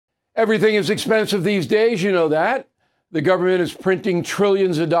Everything is expensive these days, you know that. The government is printing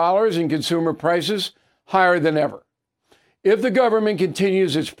trillions of dollars and consumer prices higher than ever. If the government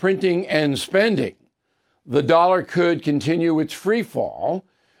continues its printing and spending, the dollar could continue its free fall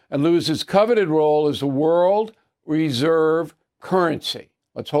and lose its coveted role as the world reserve currency.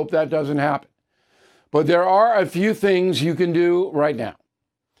 Let's hope that doesn't happen. But there are a few things you can do right now.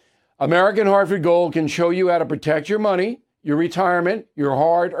 American Hartford Gold can show you how to protect your money, your retirement, your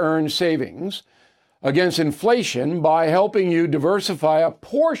hard-earned savings against inflation by helping you diversify a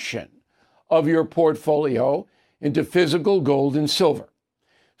portion of your portfolio into physical gold and silver.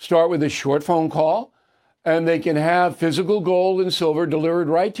 Start with a short phone call, and they can have physical gold and silver delivered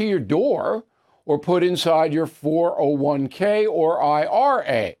right to your door or put inside your 401k or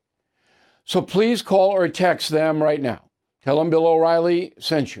IRA. So please call or text them right now. Tell them Bill O'Reilly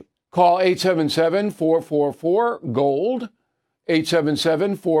sent you. Call 877-444-GOLD,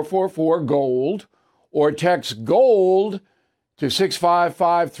 877-444-GOLD, or text GOLD to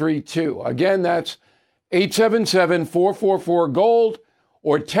 65532. Again, that's 877-444-GOLD,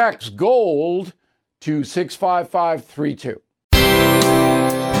 or text GOLD to 65532.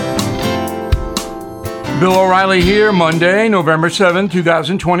 Bill O'Reilly here, Monday, November 7,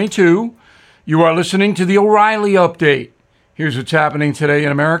 2022. You are listening to the O'Reilly Update. Here's what's happening today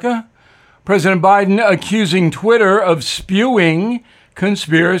in America. President Biden accusing Twitter of spewing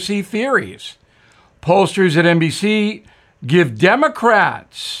conspiracy theories. Pollsters at NBC give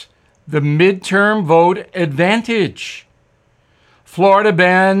Democrats the midterm vote advantage. Florida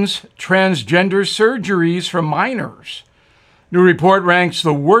bans transgender surgeries for minors. New report ranks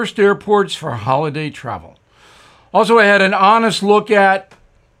the worst airports for holiday travel. Also, I had an honest look at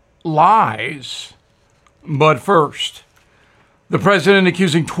lies. But first, the president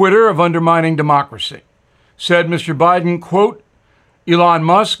accusing Twitter of undermining democracy. Said Mr. Biden, quote, Elon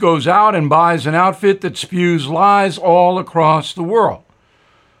Musk goes out and buys an outfit that spews lies all across the world.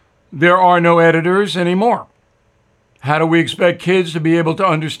 There are no editors anymore. How do we expect kids to be able to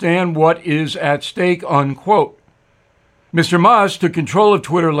understand what is at stake, unquote. Mr. Musk took control of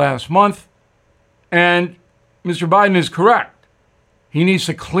Twitter last month, and Mr. Biden is correct. He needs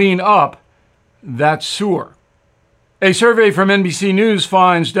to clean up that sewer. A survey from NBC News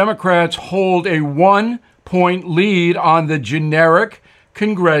finds Democrats hold a 1-point lead on the generic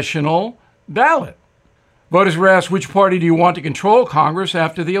congressional ballot. Voters were asked, which party do you want to control Congress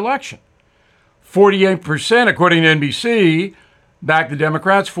after the election? 48%, according to NBC, back the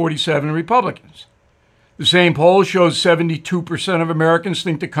Democrats, 47 Republicans. The same poll shows 72% of Americans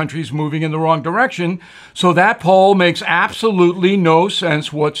think the country's moving in the wrong direction, so that poll makes absolutely no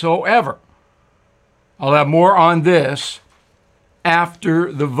sense whatsoever. I'll have more on this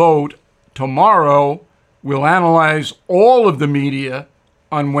after the vote tomorrow. We'll analyze all of the media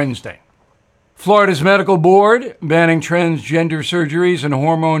on Wednesday. Florida's medical board banning transgender surgeries and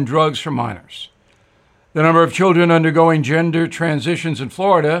hormone drugs for minors. The number of children undergoing gender transitions in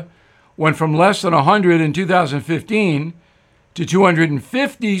Florida went from less than 100 in 2015 to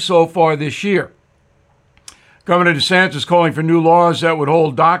 250 so far this year. Governor DeSantis is calling for new laws that would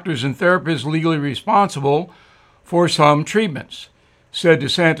hold doctors and therapists legally responsible for some treatments. Said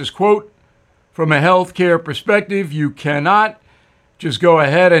DeSantis, quote, from a healthcare perspective, you cannot just go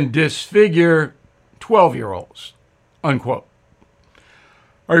ahead and disfigure 12-year-olds, unquote.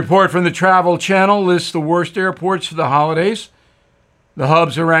 A report from the Travel Channel lists the worst airports for the holidays. The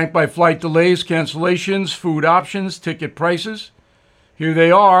hubs are ranked by flight delays, cancellations, food options, ticket prices. Here they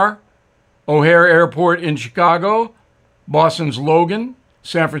are: O'Hare Airport in Chicago, Boston's Logan,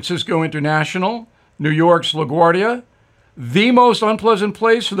 San Francisco International, New York's LaGuardia. The most unpleasant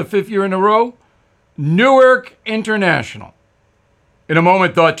place for the 5th year in a row, Newark International. In a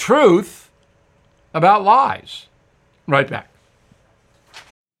moment, the truth about lies. Right back.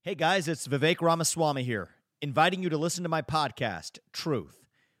 Hey guys, it's Vivek Ramaswamy here, inviting you to listen to my podcast, Truth.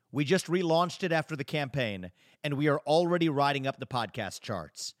 We just relaunched it after the campaign, and we are already riding up the podcast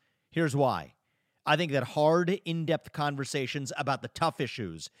charts. Here's why. I think that hard, in-depth conversations about the tough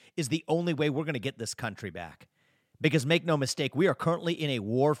issues is the only way we're going to get this country back. Because make no mistake, we are currently in a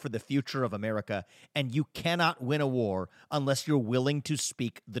war for the future of America, and you cannot win a war unless you're willing to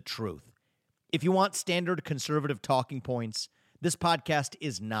speak the truth. If you want standard conservative talking points, this podcast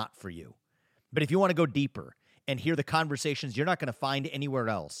is not for you. But if you want to go deeper and hear the conversations you're not going to find anywhere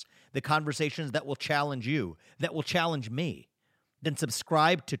else, the conversations that will challenge you, that will challenge me, then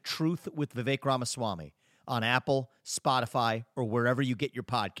subscribe to Truth with Vivek Ramaswamy on Apple, Spotify, or wherever you get your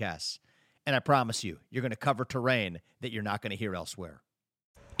podcasts. And I promise you, you're going to cover terrain that you're not going to hear elsewhere.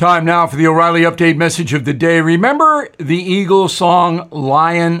 Time now for the O'Reilly Update message of the day. Remember the Eagles song,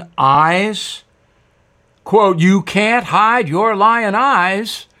 Lion Eyes? Quote, "You can't hide your lion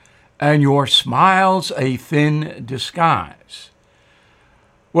eyes, and your smile's a thin disguise."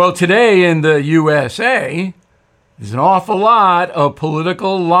 Well, today in the USA, there's an awful lot of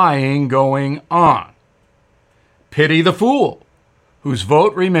political lying going on. Pity the fool, whose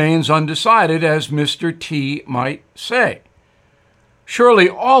vote remains undecided, as Mr. T might say. Surely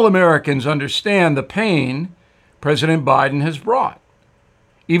all Americans understand the pain President Biden has brought.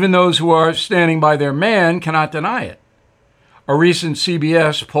 Even those who are standing by their man cannot deny it. A recent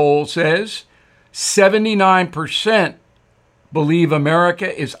CBS poll says 79% believe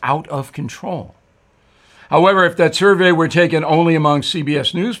America is out of control. However, if that survey were taken only among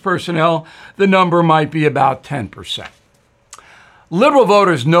CBS News personnel, the number might be about 10%. Liberal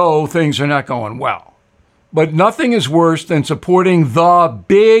voters know things are not going well. But nothing is worse than supporting the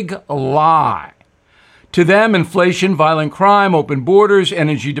big lie. To them, inflation, violent crime, open borders,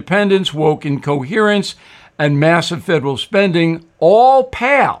 energy dependence, woke incoherence, and massive federal spending all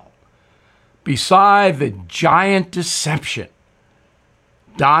pale beside the giant deception: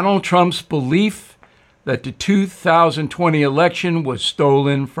 Donald Trump's belief that the 2020 election was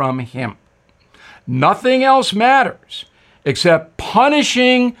stolen from him. Nothing else matters except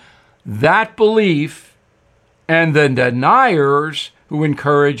punishing that belief and the deniers who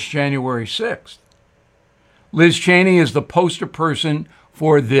encouraged January 6th. Liz Cheney is the poster person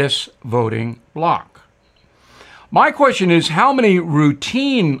for this voting bloc. My question is, how many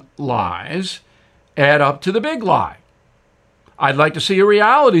routine lies add up to the big lie? I'd like to see a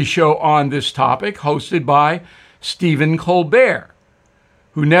reality show on this topic hosted by Stephen Colbert,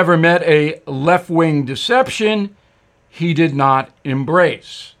 who never met a left-wing deception he did not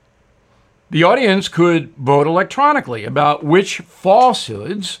embrace. The audience could vote electronically about which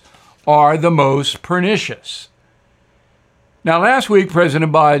falsehoods are the most pernicious. Now, last week,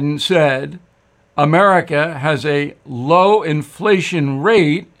 President Biden said America has a low inflation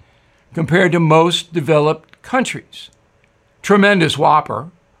rate compared to most developed countries. Tremendous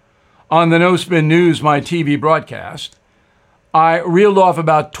whopper. On the No Spin News, my TV broadcast, I reeled off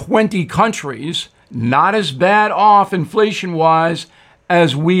about 20 countries not as bad off inflation-wise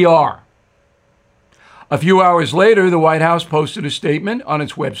as we are. A few hours later, the White House posted a statement on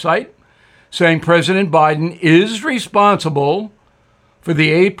its website saying President Biden is responsible for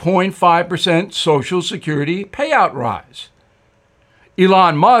the 8.5% Social Security payout rise.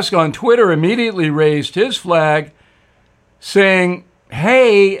 Elon Musk on Twitter immediately raised his flag, saying,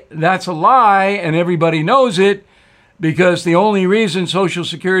 "Hey, that's a lie, and everybody knows it, because the only reason Social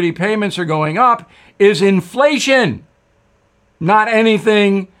Security payments are going up is inflation, not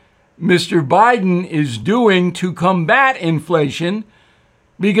anything Mr. Biden is doing to combat inflation,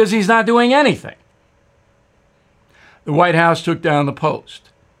 because he's not doing anything." The White House took down the post.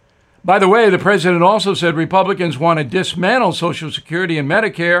 By the way, the president also said Republicans want to dismantle Social Security and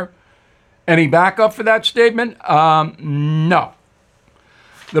Medicare. Any backup for that statement? No.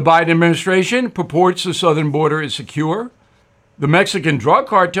 The Biden administration purports the southern border is secure. The Mexican drug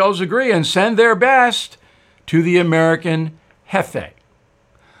cartels agree and send their best to the American Jefe.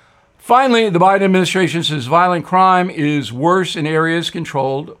 Finally, the Biden administration says violent crime is worse in areas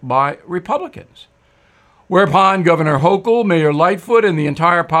controlled by Republicans. Whereupon Governor Hochul, Mayor Lightfoot, and the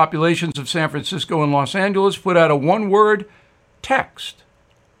entire populations of San Francisco and Los Angeles put out a one-word text.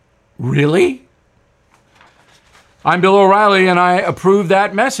 Really? I'm Bill O'Reilly, and I approve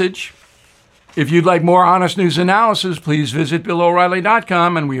that message. If you'd like more honest news analysis, please visit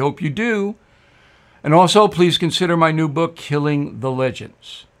BillO'Reilly.com, and we hope you do. And also, please consider my new book, Killing the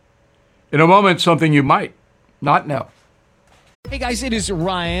Legends. In a moment, something you might not know. Hey guys, it is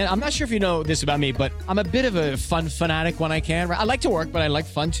Ryan. I'm not sure if you know this about me, but I'm a bit of a fun fanatic when I can. I like to work, but I like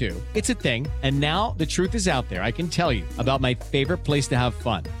fun too. It's a thing. And now the truth is out there. I can tell you about my favorite place to have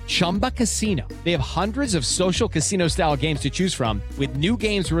fun. Chumba Casino. They have hundreds of social casino style games to choose from with new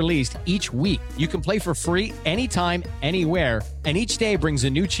games released each week. You can play for free anytime, anywhere. And each day brings a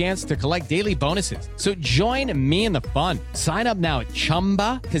new chance to collect daily bonuses. So join me in the fun. Sign up now at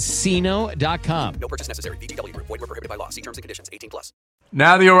ChumbaCasino.com. No purchase necessary. VGW Group. Void where prohibited by law. See terms and conditions. 18+.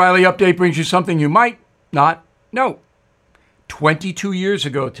 Now the O'Reilly Update brings you something you might not know. 22 years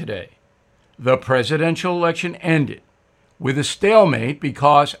ago today, the presidential election ended with a stalemate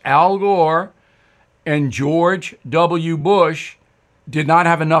because Al Gore and George W. Bush did not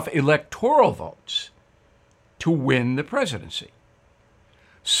have enough electoral votes to win the presidency.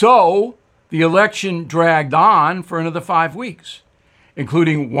 So the election dragged on for another 5 weeks,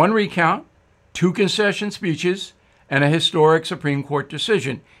 including one recount, 2 concession speeches, and a historic Supreme Court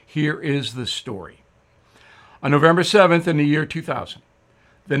decision. Here is the story. On November 7th in the year 2000,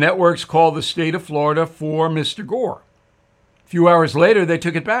 the networks called the state of Florida for Mr. Gore. A few hours later, they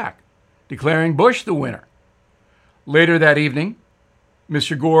took it back, declaring Bush the winner. Later that evening,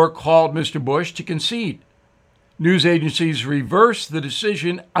 Mr. Gore called Mr. Bush to concede. News agencies reversed the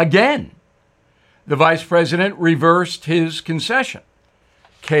decision again. The vice president reversed his concession.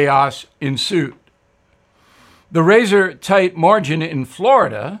 Chaos ensued. The razor-tight margin in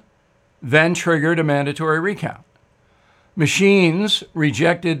Florida then triggered a mandatory recount. Machines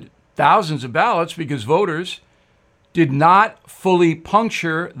rejected thousands of ballots because voters did not fully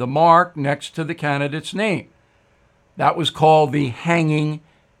puncture the mark next to the candidate's name. That was called the hanging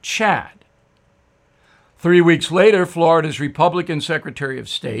chad. 3 weeks later, Florida's Republican Secretary of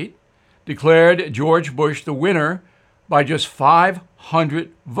State declared George Bush the winner by just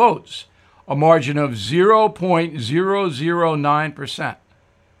 500 votes, a margin of 0.009%.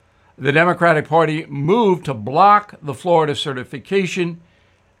 The Democratic Party moved to block the Florida certification,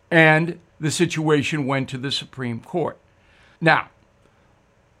 and the situation went to the Supreme Court. Now,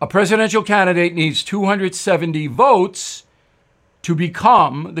 a presidential candidate needs 270 votes to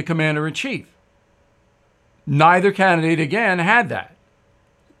become the commander-in-chief. Neither candidate, again, had that.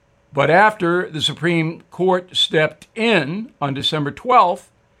 But after the Supreme Court stepped in on December 12th,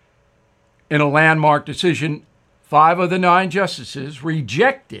 in a landmark decision, 5 of the 9 justices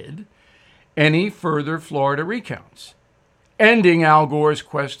rejected any further Florida recounts, ending Al Gore's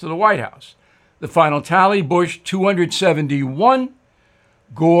quest to the White House. The final tally, Bush 271,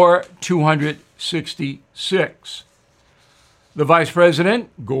 Gore 266. The vice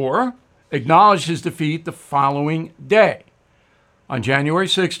president, Gore, acknowledged his defeat the following day. On January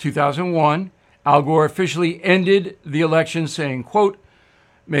 6, 2001, Al Gore officially ended the election saying, quote,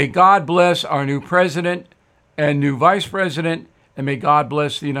 "May God bless our new president and new vice president, and may God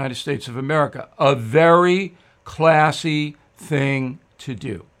bless the United States of America." A very classy thing to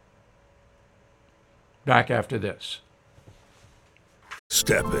do. Back after this.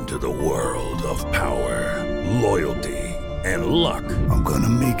 Step into the world of power, loyalty, and luck. I'm gonna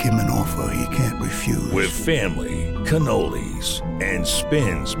make him an offer he can't refuse. With family, cannolis, and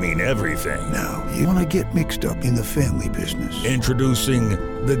spins mean everything. Now, you wanna get mixed up in the family business. Introducing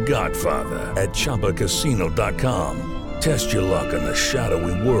The Godfather at ChumbaCasino.com. Test your luck in the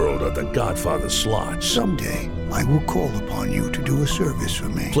shadowy world of The Godfather slot. Someday, I will call upon you to do a service for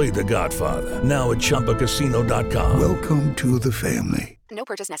me. Play The Godfather now at ChumbaCasino.com. Welcome to the family. No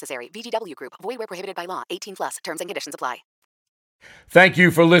purchase necessary. VGW Group. Void where prohibited by law. 18+. Terms and conditions apply. Thank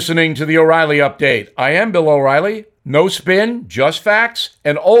you for listening to the O'Reilly Update. I am Bill O'Reilly. No spin, just facts,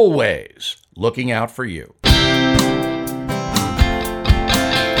 and always looking out for you.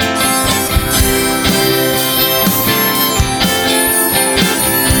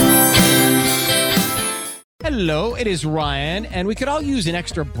 Hello, it is Ryan, and we could all use an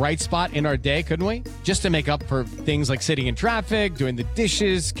extra bright spot in our day, couldn't we? Just to make up for things like sitting in traffic, doing the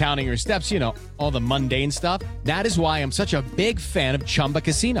dishes, counting your steps, all the mundane stuff. That is why I'm such a big fan of Chumba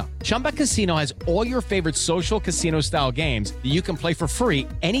Casino. Chumba Casino has all your favorite social casino-style games that you can play for free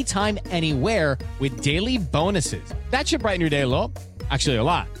anytime, anywhere with daily bonuses. That should brighten your day a little. Actually, a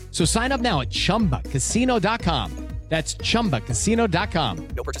lot. So sign up now at ChumbaCasino.com. That's ChumbaCasino.com.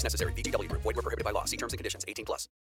 No purchase necessary. VGW Group. Void where prohibited by law. See terms and conditions. 18+.